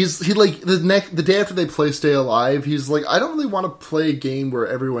 he the day after they play Stay Alive, he's like, I don't really want to play a game where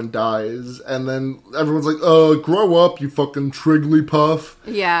everyone dies. And then everyone's like, grow up, you fucking Trigglypuff.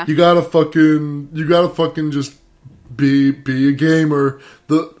 Yeah. You gotta fucking just be a gamer.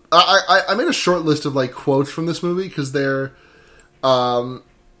 I made a short list of, like, quotes from this movie, because there's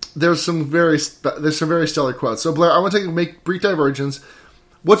some very stellar quotes. So, Blair, I want to make brief divergence.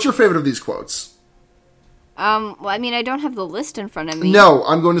 What's your favorite of these quotes? Well, I mean, I don't have the list in front of me. No,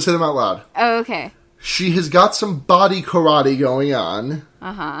 I'm going to say them out loud. Oh, okay. She has got some body karate going on.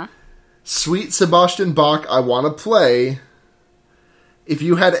 Uh-huh. Sweet Sebastian Bach, I want to play. If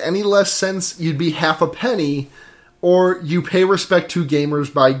you had any less sense, you'd be half a penny. Or you pay respect to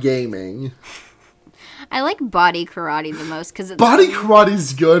gamers by gaming. I like body karate the most because body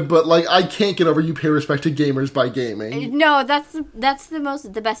karate's good, but, like, I can't get over you pay respect to gamers by gaming. No, that's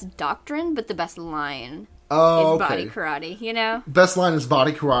the best doctrine, but the best line is body karate. You know, best line is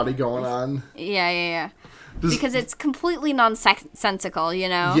body karate going on. Yeah. Because it's completely nonsensical. You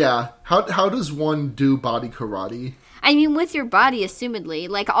know. Yeah. How does one do body karate? I mean, with your body, assumedly,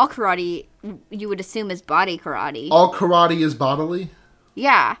 like all karate, you would assume is body karate. All karate is bodily?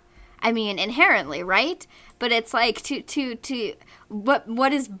 Yeah. I mean, inherently, right? But it's like, what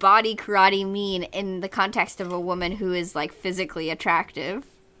does body karate mean in the context of a woman who is, like, physically attractive?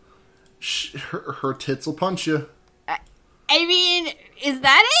 Her tits will punch you. I mean, is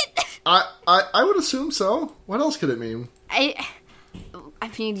that it? I would assume so. What else could it mean? I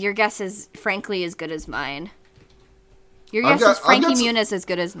mean, your guess is, frankly, as good as mine. Your guess is Frankie Muniz as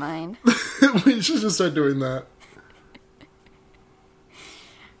good as mine. We should just start doing that.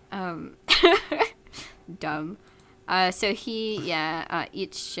 Dumb. So he,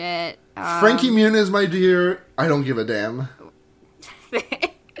 eats shit. Frankie Muniz, my dear, I don't give a damn.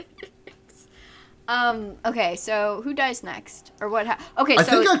 Okay, so who dies next? Or what? Okay, I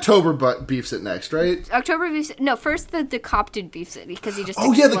think October beefs it next, right? October beefs it. No, first the cop did beefs it because he just.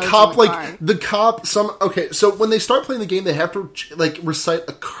 Oh yeah, the cop. So when they start playing the game, they have to, like, recite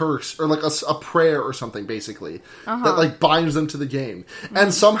a curse or, like, a prayer or something, basically that, like, binds them to the game. Mm-hmm.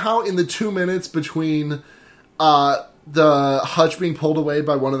 And somehow in the 2 minutes between the Hutch being pulled away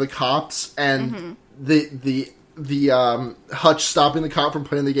by one of the cops and the Hutch stopping the cop from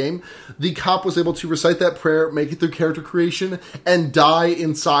playing the game, the cop was able to recite that prayer, make it through character creation, and die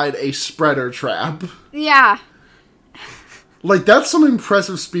inside a spreader trap. Yeah. Like, that's some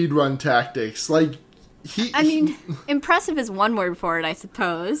impressive speedrun tactics. Like, impressive is one word for it, I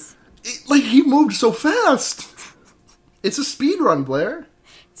suppose. He moved so fast. It's a speed run, Blair.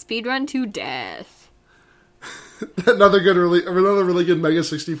 Speedrun to death. Another really good Mega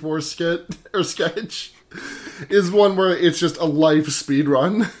 64 skit or sketch is one where it's just a life speed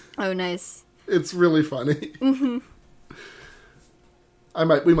run. Oh, nice. It's really funny. Mm-hmm.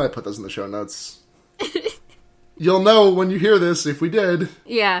 We might put those in the show notes. You'll know when you hear this if we did.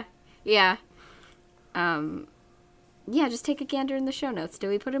 Yeah. Yeah, just take a gander in the show notes. Did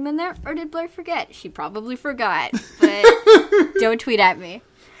we put them in there, or did Blair forget? She probably forgot, but don't tweet at me.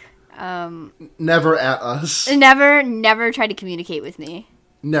 Never at us. Never try to communicate with me.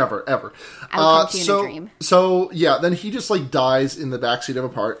 Never, ever. I'll come to you in a dream. So yeah, then he just like dies in the backseat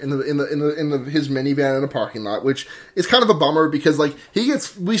of his minivan in a parking lot, which is kind of a bummer because like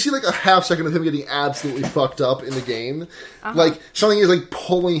we see like a half second of him getting absolutely fucked up in the game. Uh-huh. Like something is like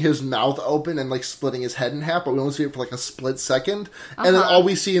pulling his mouth open and like splitting his head in half, but we only see it for like a split second, and then all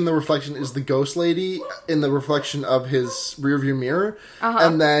we see in the reflection is the ghost lady in the reflection of his rearview mirror,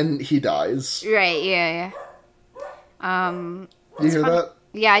 and then he dies. Right? Yeah. You hear that?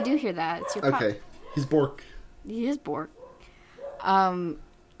 Yeah, I do hear that. It's your okay. He's Bork. He is Bork.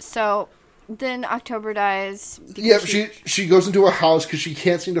 So then October dies. Yeah, she goes into a house because she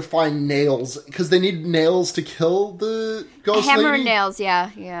can't seem to find nails because they need nails to kill the ghost lady. Hammer and nails,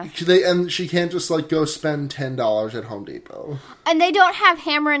 yeah. And she can't just like go spend $10 at Home Depot. And they don't have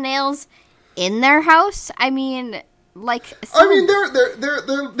hammer and nails in their house. I mean. They're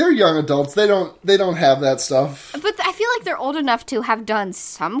young adults. They don't have that stuff. But I feel like they're old enough to have done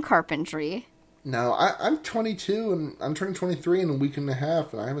some carpentry. No, I'm 22 and I'm turning 23 in a week and a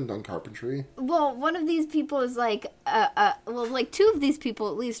half, and I haven't done carpentry. Well, one of these people is like, two of these people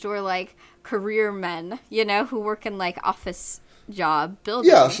at least were like career men, who work in like office job building.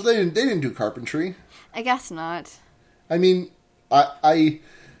 Yeah, so they didn't do carpentry. I guess not. I mean, I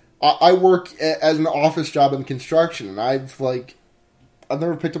work as an office job in construction, and I've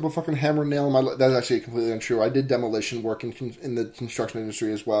never picked up a fucking hammer and nail in my life. That's actually completely untrue. I did demolition work in the construction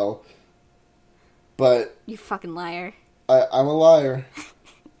industry as well. But... You fucking liar. I'm a liar.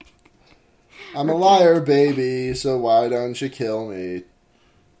 I'm a liar, baby, so why don't you kill me?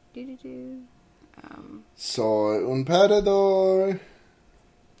 Soy un perdedor.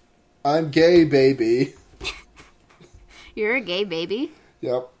 I'm gay, baby. You're a gay baby?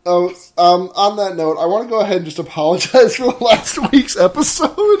 Yep. Oh, on that note, I want to go ahead and just apologize for the last week's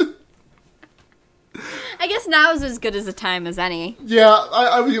episode. I guess now is as good as a time as any. Yeah,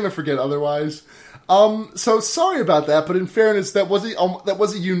 I was going to forget otherwise. So sorry about that, but in fairness, that was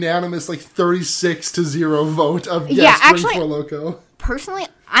a unanimous 36-0 vote of yes, actually, Ring 4 Loco. Personally,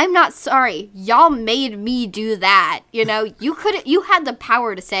 I'm not sorry. Y'all made me do that. You had the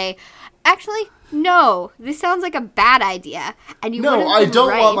power to say, actually, no, this sounds like a bad idea. And you No, I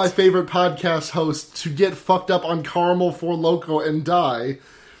don't want my favorite podcast host to get fucked up on Caramel 4 Loco and die.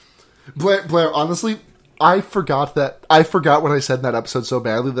 Blair, honestly, I forgot what I said in that episode so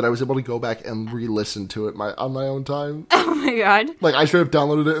badly that I was able to go back and re-listen to it on my own time. Oh my god. I should have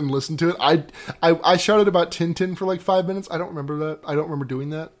downloaded it and listened to it. I shouted about Tintin for 5 minutes. I don't remember that. I don't remember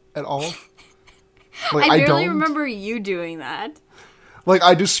doing that at all. I barely remember you doing that.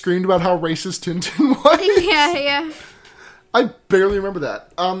 I just screamed about how racist Tintin was. Yeah. I barely remember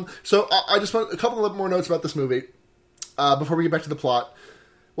that. So I just want a couple of more notes about this movie before we get back to the plot.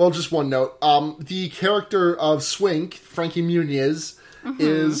 Well, just one note. The character of Swink, Frankie Muniz,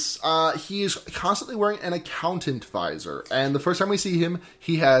 is he is constantly wearing an accountant visor. And the first time we see him,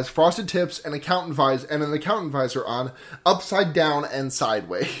 he has frosted tips, an accountant visor on, upside down and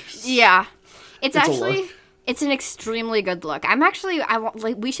sideways. Yeah, it's actually it's an extremely good look.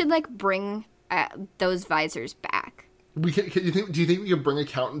 We should bring those visors back. Do you think we could bring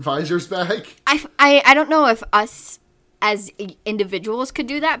accountant visors back? I don't know if us as individuals could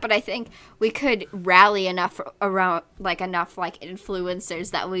do that, but I think we could rally enough around influencers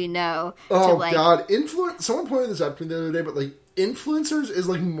that we know. Oh god, someone pointed this out to me the other day, but influencers is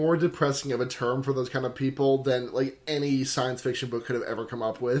more depressing of a term for those kind of people than any science fiction book could have ever come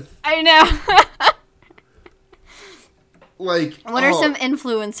up with. I know. What are some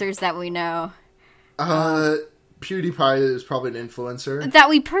influencers that we know? PewDiePie is probably an influencer that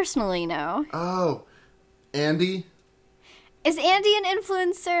we personally know. Oh, Andy. Is Andy an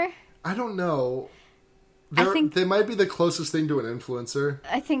influencer? I don't know. They might be the closest thing to an influencer.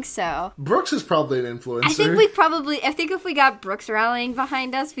 I think so. Brooks is probably an influencer. I think if we got Brooks rallying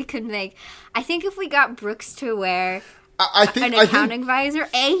behind us, we could make... I think if we got Brooks to wear an accounting visor,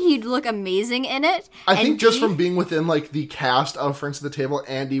 he'd look amazing in it. I think just from being within, the cast of Friends at the Table,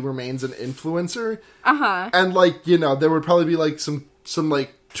 Andy remains an influencer. Uh-huh. And, there would probably be, some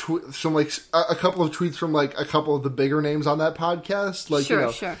a couple of tweets from like a couple of the bigger names on that podcast. Like,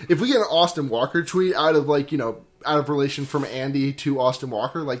 Sure. If we get an Austin Walker tweet out of like, out of relation from Andy to Austin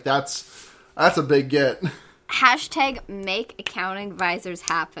Walker, like that's a big get. Hashtag make accounting visors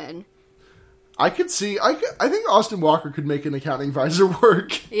happen. I think Austin Walker could make an accounting visor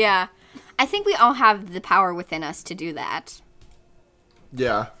work. Yeah. I think we all have the power within us to do that.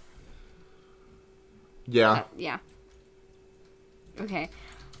 Yeah. Yeah. Yeah. Okay.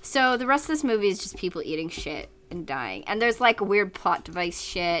 So the rest of this movie is just people eating shit and dying. And there's like weird plot device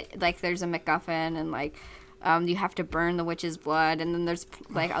shit. Like there's a MacGuffin and like you have to burn the witch's blood. And then there's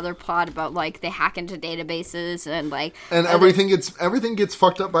like other plot about like they hack into databases and like... And everything gets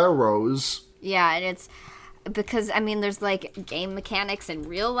fucked up by a rose. Yeah, and it's... Because, I mean, there's, like, game mechanics in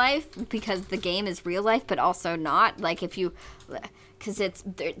real life, because the game is real life, but also not. Like, if you... Because it's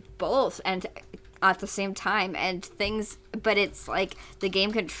both, and at the same time, and things... But it's, like, the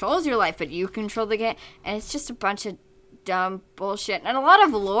game controls your life, but you control the game, and it's just a bunch of dumb bullshit. And a lot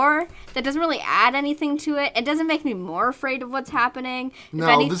of lore that doesn't really add anything to it. It doesn't make me more afraid of what's happening. No, if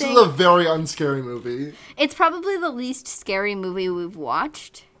anything, this is a very unscary movie. It's probably the least scary movie we've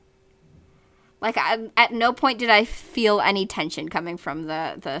watched. Like, at no point did I feel any tension coming from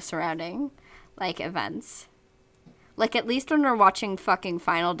the surrounding, like, events. Like, at least when we're watching fucking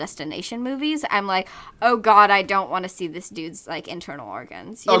Final Destination movies, I'm like, oh god, I don't want to see this dude's, like, internal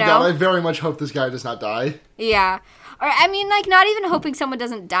organs, you know? God, I very much hope this guy does not die. Yeah. Or, I mean, like, not even hoping someone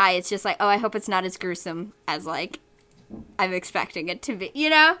doesn't die, it's just like, oh, I hope it's not as gruesome as, like, I'm expecting it to be,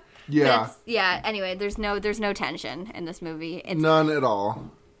 you know? Yeah. Yeah, anyway, there's no tension in this movie. None at all.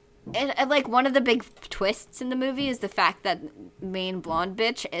 And, like, one of the big twists in the movie is the fact that main blonde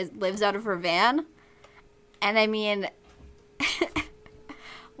bitch lives out of her van. And, I mean,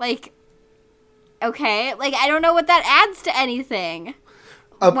 like, okay. Like, I don't know what that adds to anything.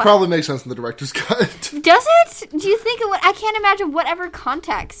 Probably makes sense in the director's cut. Does it? Do you think it would? I can't imagine whatever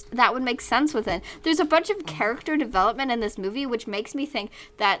context that would make sense within. There's a bunch of character development in this movie, which makes me think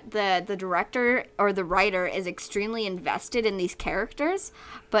that the director or the writer is extremely invested in these characters.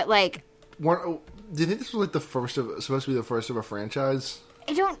 But like, Do you think this was like supposed to be the first of a franchise?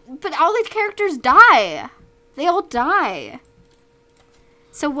 I don't. But all the characters die. They all die.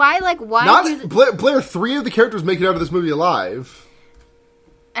 So why? Blair, 3 of the characters make it out of this movie alive.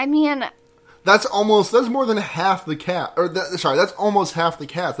 I mean, that's more than half the cast. That's almost half the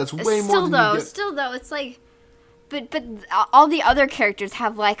cast. That's way more than you get. Still though, it's like, but all the other characters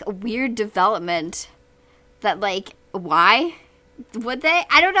have like a weird development. That like, why would they?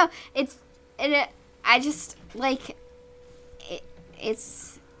 I don't know. I just like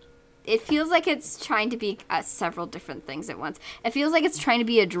it feels like it's trying to be several different things at once. It feels like it's trying to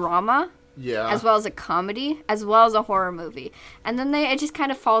be a drama. Yeah. As well as a comedy, as well as a horror movie. And then it just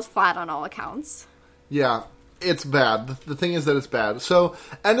kind of falls flat on all accounts. Yeah, it's bad. The thing is that it's bad. So,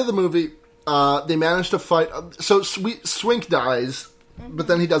 end of the movie, they manage to fight. So, Swink dies, but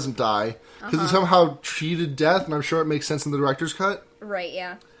then he doesn't die. Because he somehow cheated death, and I'm sure it makes sense in the director's cut. Right,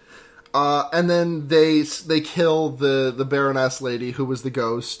 yeah. And then they kill the Baroness lady, who was the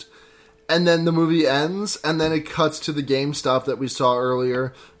ghost. And then the movie ends, and then it cuts to the game stuff that we saw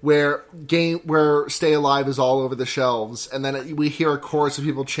earlier, where Stay Alive is all over the shelves, and then we hear a chorus of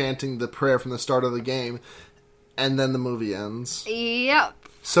people chanting the prayer from the start of the game, and then the movie ends. Yep.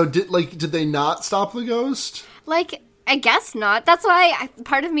 So did they not stop the ghost? Like, I guess not. That's why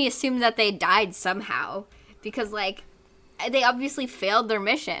part of me assumed that they died somehow, because like they obviously failed their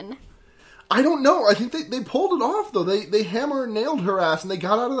mission. I don't know. I think they pulled it off, though. They hammer and nailed her ass, and they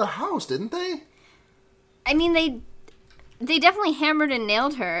got out of the house, didn't they? I mean, they definitely hammered and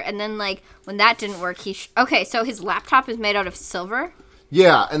nailed her, and then, like, when that didn't work, okay, so his laptop is made out of silver?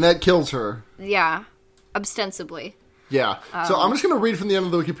 Yeah, and that kills her. Yeah, ostensibly. Yeah. So I'm just going to read from the end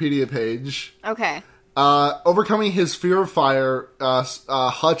of the Wikipedia page. Okay. Overcoming his fear of fire,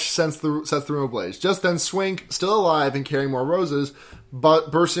 Hutch sets the room ablaze. Just then, Swink, still alive and carrying more roses,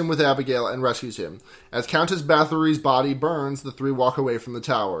 but bursts in with Abigail and rescues him. As Countess Bathory's body burns, the 3 walk away from the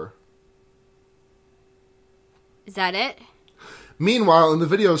tower. Is that it? Meanwhile, in the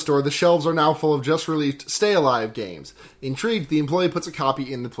video store, the shelves are now full of just-released Stay Alive games. Intrigued, the employee puts a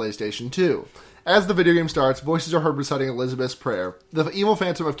copy in the PlayStation 2. As the video game starts, voices are heard reciting Elizabeth's prayer. The evil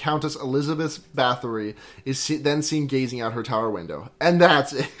phantom of Countess Elizabeth Bathory is then seen gazing out her tower window. And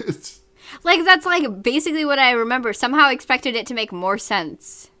that's it. Like, that's, like, basically what I remember. Somehow expected it to make more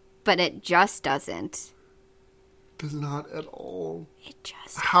sense. But it just doesn't. Does not at all. It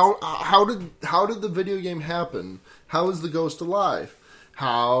just How did the video game happen? How is the ghost alive?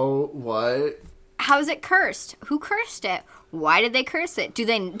 What? How is it cursed? Who cursed it? Why did they curse it?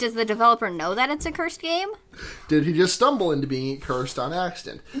 Does the developer know that it's a cursed game? Did he just stumble into being cursed on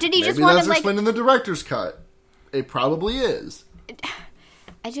accident? Did he just Maybe want that's to, like... explained in the director's cut. It probably is.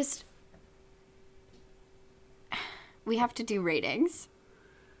 We have to do ratings.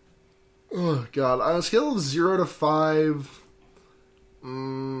 Oh, God. On a scale of 0 to 5...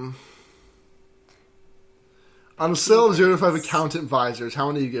 On a scale of 0 to 5 accountant visors, how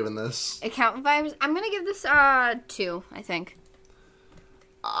many are you giving this? Accountant vibes? I'm going to give this 2, I think.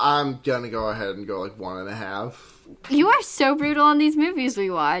 I'm going to go ahead and go like 1.5. You are so brutal on these movies we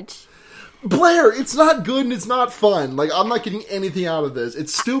watch. Blair, it's not good and it's not fun. Like, I'm not getting anything out of this.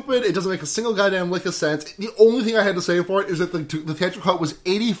 It's stupid. It doesn't make a single goddamn lick of sense. The only thing I had to say for it is that the theatrical cut was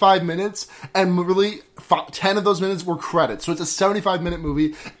 85 minutes, and really 10 of those minutes were credits. So it's a 75-minute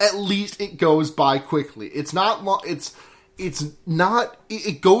movie. At least it goes by quickly. It's not long. It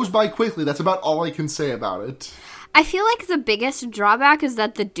goes by quickly. That's about all I can say about it. I feel like the biggest drawback is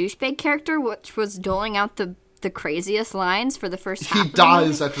that the douchebag character, which was doling out the craziest lines for the first half. He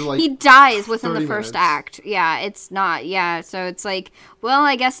dies after like he dies within the first minutes. act. Yeah, it's not. Yeah, so it's like, well,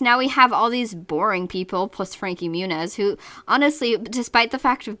 I guess now we have all these boring people plus Frankie Muniz, who honestly, despite the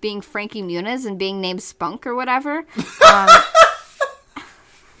fact of being Frankie Muniz and being named Spunk or whatever,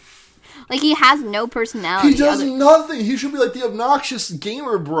 like he has no personality. He does nothing. He should be like the obnoxious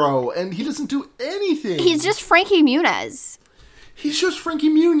gamer bro, and he doesn't do anything. He's just Frankie Muniz. He's just Frankie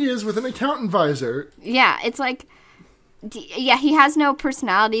Muniz with an accountant visor. Yeah, it's like... Yeah, he has no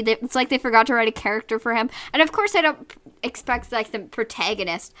personality. It's like they forgot to write a character for him. And of course I don't expect like the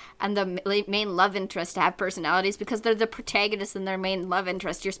protagonist and the main love interest to have personalities because they're the protagonist and their main love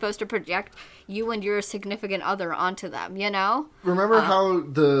interest. You're supposed to project you and your significant other onto them, you know? Remember how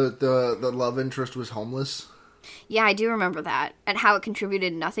the love interest was homeless? Yeah, I do remember that. And how it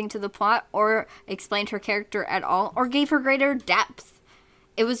contributed nothing to the plot or explained her character at all or gave her greater depth.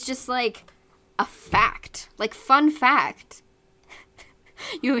 It was just like a fact. Like, fun fact.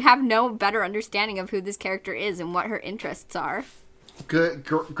 You have no better understanding of who this character is and what her interests are. Good,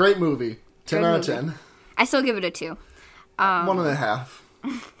 great movie. 10 out of 10. I still give it a 2.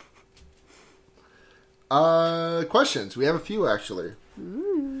 1.5. Questions. We have a few, actually.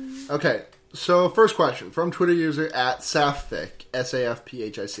 Ooh. Okay. So, first question from Twitter user at Safphic,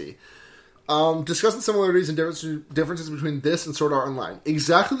 SAFPHIC. Discuss the similarities and differences between this and Sword Art Online.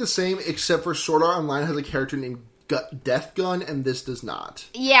 Exactly the same, except for Sword Art Online has a character named Death Gun, and this does not.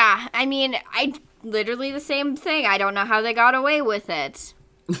 Yeah, I mean, literally the same thing. I don't know how they got away with it.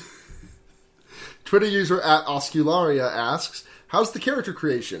 Twitter user at Oscularia asks, how's the character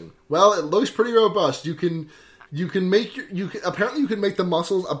creation? Well, it looks pretty robust. Apparently you can make the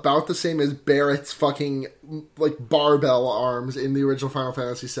muscles about the same as Barrett's fucking, like, barbell arms in the original Final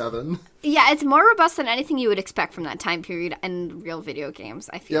Fantasy VII. Yeah, it's more robust than anything you would expect from that time period in real video games,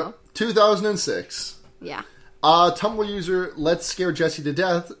 I feel. Yep, 2006. Yeah. Tumblr user Let's Scare Jesse to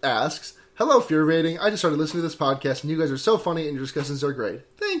Death asks, hello, Fear Rating. I just started listening to this podcast, and you guys are so funny, and your discussions are great.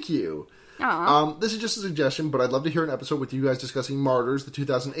 Thank you. Aww. This is just a suggestion, but I'd love to hear an episode with you guys discussing Martyrs, the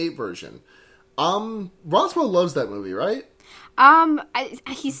 2008 version. Roswell loves that movie, right?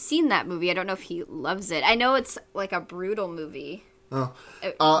 He's seen that movie. I don't know if he loves it. I know it's like a brutal movie. Oh.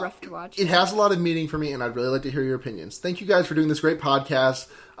 Rough to watch. It has a lot of meaning for me, and I'd really like to hear your opinions. Thank you guys for doing this great podcast.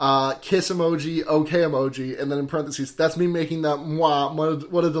 Kiss emoji, okay emoji, and then in parentheses, that's me making that mwah,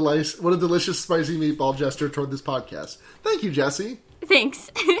 what a delicious spicy meatball gesture toward this podcast. Thank you, Jesse.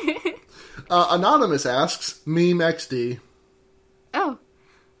 Thanks. Anonymous asks, meme XD. Oh,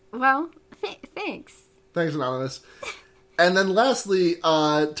 well, thanks. Thanks, Anonymous. And then lastly,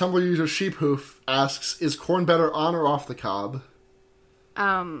 Tumblr user Sheephoof asks, is corn better on or off the cob?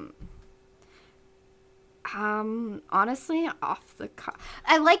 Honestly, off the cob.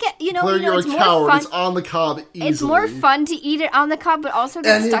 I like it, Claire, you're it's a more coward. fun. It's on the cob easily. It's more fun to eat it on the cob, but also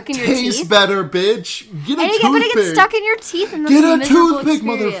get stuck in your teeth. And it tastes better, bitch. Get a toothpick. But it gets stuck in your teeth and get a toothpick,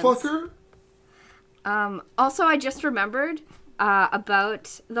 motherfucker. Also, I just remembered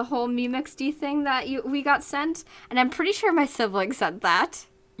about the whole Meme XD thing that we got sent, and I'm pretty sure my sibling sent that.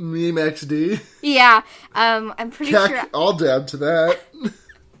 Meme XD? Yeah, I'm pretty sure. I'll dab to that.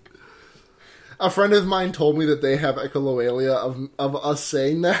 A friend of mine told me that they have echolalia of us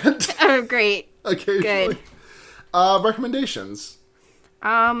saying that. Oh, great. Occasionally. Good. Recommendations.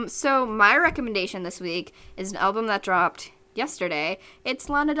 So my recommendation this week is an album that dropped yesterday. It's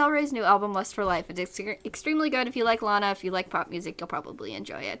Lana Del Rey's new album, Lust for Life. It's extremely good. If you like Lana, if you like pop music, you'll probably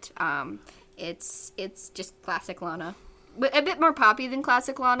enjoy it. It's just classic Lana. A bit more poppy than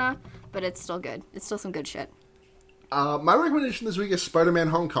classic Lana, but it's still good. It's still some good shit. My recommendation this week is Spider-Man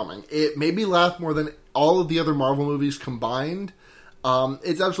Homecoming. It made me laugh more than all of the other Marvel movies combined.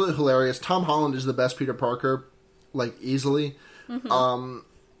 It's absolutely hilarious. Tom Holland is the best Peter Parker, like, easily.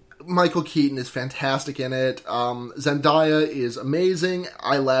 Michael Keaton is fantastic in it. Zendaya is amazing.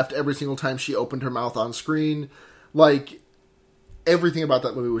 I laughed every single time she opened her mouth on screen. Like, everything about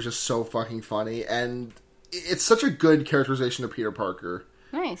that movie was just so fucking funny. And it's such a good characterization of Peter Parker.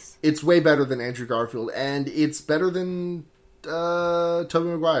 Nice. It's way better than Andrew Garfield. And it's better than Tobey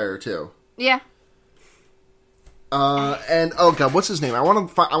Maguire, too. Yeah. And, oh god, what's his name? I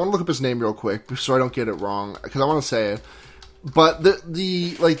want to look up his name real quick so I don't get it wrong. Because I want to say it. But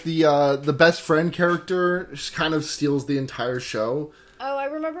the best friend character just kind of steals the entire show. Oh, I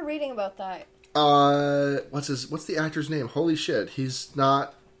remember reading about that. What's the actor's name? Holy shit, he's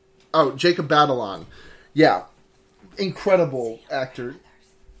not. Oh, Jacob Batalon. Yeah, incredible actor.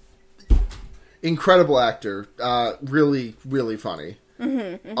 Incredible actor. Really, really funny.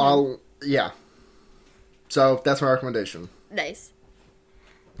 Yeah. So that's my recommendation. Nice.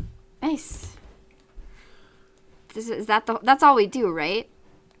 That's all we do, right?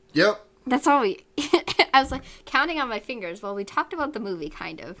 Yep. That's all we... I was like, counting on my fingers. Well, we talked about the movie,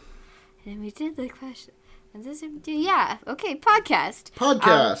 kind of. And then we did the question. And this, yeah, okay, podcast.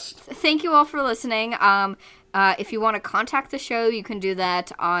 Thank you all for listening. If you want to contact the show, you can do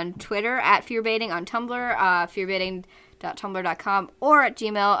that on Twitter, at Fearbaiting, on Tumblr, fearbaiting.tumblr.com, or at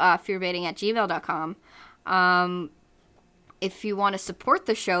Gmail, fearbaiting@gmail.com. If you want to support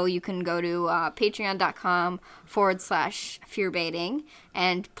the show, you can go to patreon.com/fearbaiting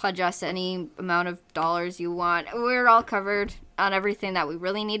and pledge us any amount of dollars you want. We're all covered on everything that we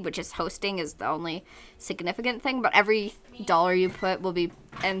really need, which is hosting is the only significant thing. But every dollar you put will be,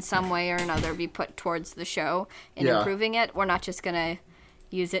 in some way or another, be put towards the show and improving it. We're not just going to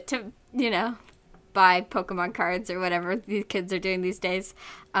use it to, buy Pokemon cards or whatever these kids are doing these days.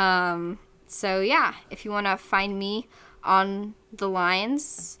 So, yeah, if you want to find me on the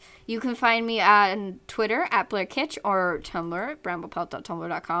lines, you can find me on Twitter at Blair Kitsch or Tumblr at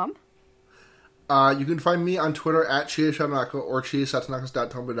bramblepelt.tumblr.com. You can find me on Twitter at chiasatonaka or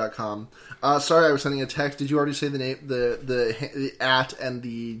chiasatonaka.tumblr.com. Sorry, I was sending a text. Did you already say the name, the at and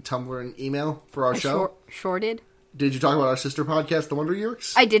the Tumblr and email for our show? Sure did. Did you talk about our sister podcast, The Wonder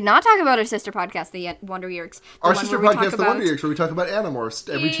Years? I did not talk about our sister podcast, The Wonder Years. Our sister podcast, The Wonder Years, where we talk about Animorphs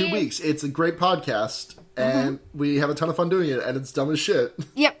every 2 weeks. It's a great podcast, and we have a ton of fun doing it, and it's dumb as shit.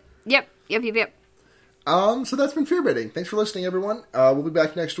 Yep. So that's been Fearbaiting. Thanks for listening, everyone. We'll be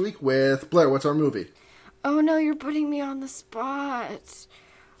back next week with Blair. What's our movie? Oh no, you're putting me on the spot.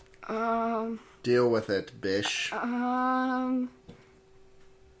 Deal with it, bish.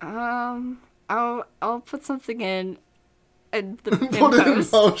 I'll put something in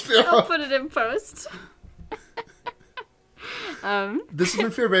post. Yeah. I'll put it in post. This has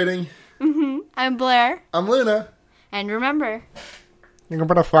been Fearbaiting. I'm Blair. I'm Luna. And remember, you can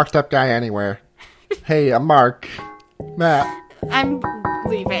put a fucked up guy anywhere. Hey, I'm Mark. Matt. I'm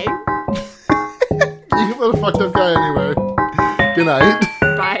leaving. You can put a fucked up guy anywhere. Good night.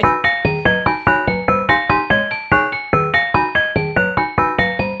 Bye.